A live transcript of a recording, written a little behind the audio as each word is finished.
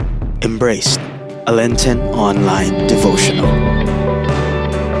Embraced, a Lenten online devotional.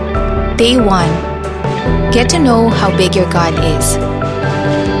 Day 1. Get to know how big your God is.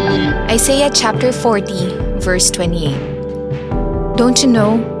 Isaiah chapter 40, verse 28. Don't you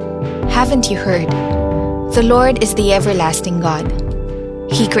know? Haven't you heard? The Lord is the everlasting God.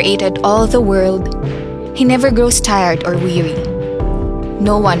 He created all the world. He never grows tired or weary.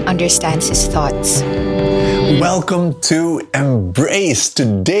 No one understands His thoughts. Welcome to Embrace.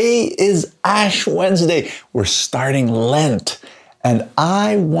 Today is Ash Wednesday. We're starting Lent. And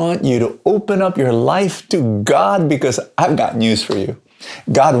I want you to open up your life to God because I've got news for you.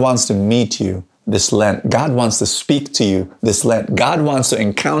 God wants to meet you this Lent. God wants to speak to you this Lent. God wants to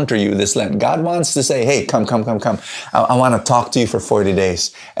encounter you this Lent. God wants to say, hey, come. I want to talk to you for 40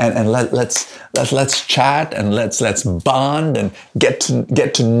 days. And let's chat and let's bond and get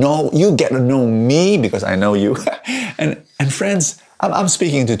to know you, get to know me because I know you. and friends, I'm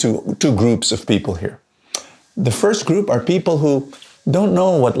speaking to two groups of people here. The first group are people who don't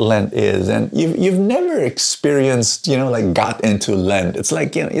know what Lent is, and you've never experienced, got into Lent. It's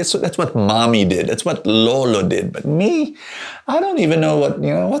like, that's what mommy did. That's what Lolo did. But me, I don't even know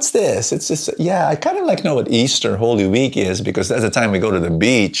what's this? It's just, I kind of know what Easter, Holy Week is because that's the time we go to the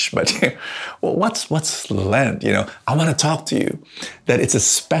beach. But well, what's Lent? I want to talk to you that it's a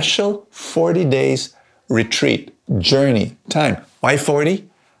special 40 days retreat, journey, time. Why 40?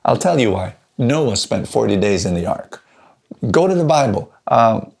 I'll tell you why. Noah spent 40 days in the ark. Go to the Bible.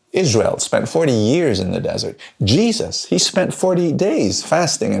 Israel spent 40 years in the desert. Jesus, he spent 40 days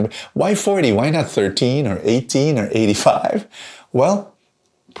fasting. And why 40? Why not 13 or 18 or 85? Well,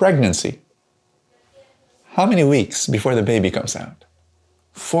 pregnancy. How many weeks before the baby comes out?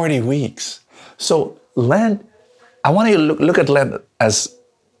 40 weeks. So Lent, I want you to look at Lent as,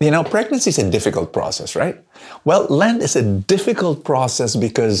 pregnancy is a difficult process, right? Well, Lent is a difficult process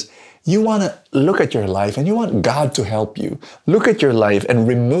because you want to look at your life and you want God to help you. Look at your life and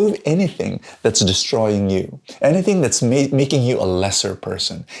remove anything that's destroying you. Anything that's making you a lesser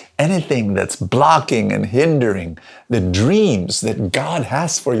person. Anything that's blocking and hindering the dreams that God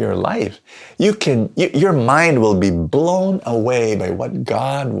has for your life. Your mind will be blown away by what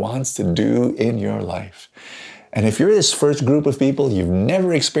God wants to do in your life. And if you're this first group of people, you've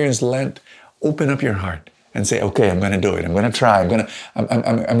never experienced Lent, open up your heart and say, okay, I'm going to do it. I'm going to try.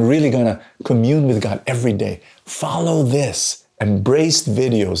 I'm really going to commune with God every day. Follow this embraced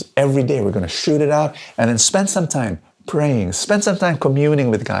videos every day. We're going to shoot it out and then spend some time praying, spend some time communing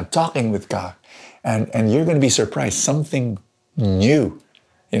with God, talking with God. And you're going to be surprised. Something new,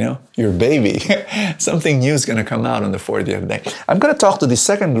 your baby, something new is going to come out on the 40th day. I'm going to talk to the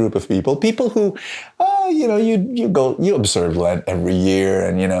second group of people who, you observe Lent every year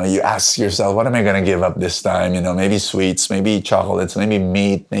and, you ask yourself, what am I going to give up this time? Maybe sweets, maybe chocolates, maybe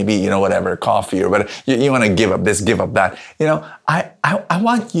meat, maybe, whatever, coffee or whatever. You want to give up this, give up that. I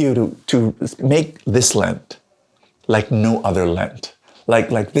want you to make this Lent like no other Lent.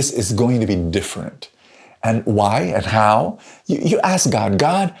 Like this is going to be different. And why and how? You ask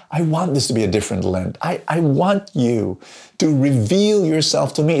God, I want this to be a different Lent. I want you to reveal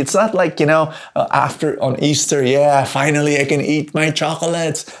yourself to me. It's not like, after on Easter, finally I can eat my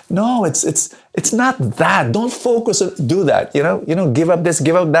chocolates. No, it's not that. Don't focus on, do that. Give up this,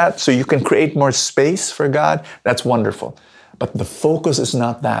 give up that so you can create more space for God. That's wonderful. But the focus is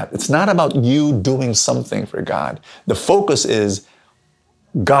not that. It's not about you doing something for God. The focus is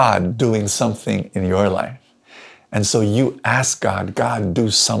God doing something in your life. And so you ask God, do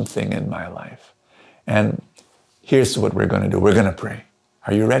something in my life. And here's what we're going to do. We're going to pray.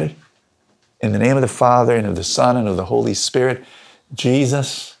 Are you ready? In the name of the Father, and of the Son, and of the Holy Spirit,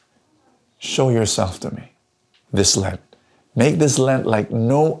 Jesus, show yourself to me this Lent. Make this Lent like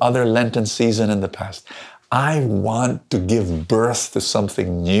no other Lenten season in the past. I want to give birth to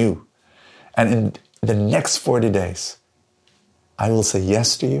something new. And in the next 40 days, I will say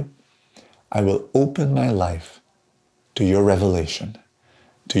yes to you. I will open my life to your revelation,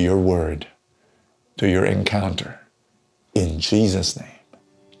 to your word, to your encounter. In Jesus' name,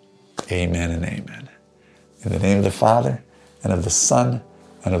 amen and amen. In the name of the Father, and of the Son,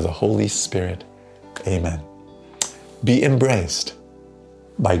 and of the Holy Spirit, amen. Be embraced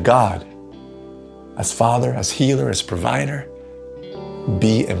by God as Father, as Healer, as Provider.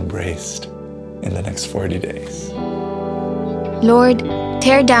 Be embraced in the next 40 days. Lord,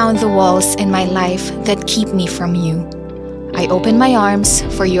 tear down the walls in my life that keep me from you. I open my arms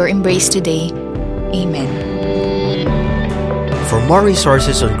for your embrace today. Amen. For more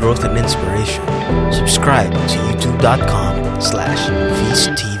resources on growth and inspiration, subscribe to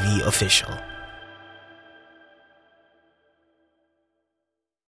youtube.com/FeastTVOfficial.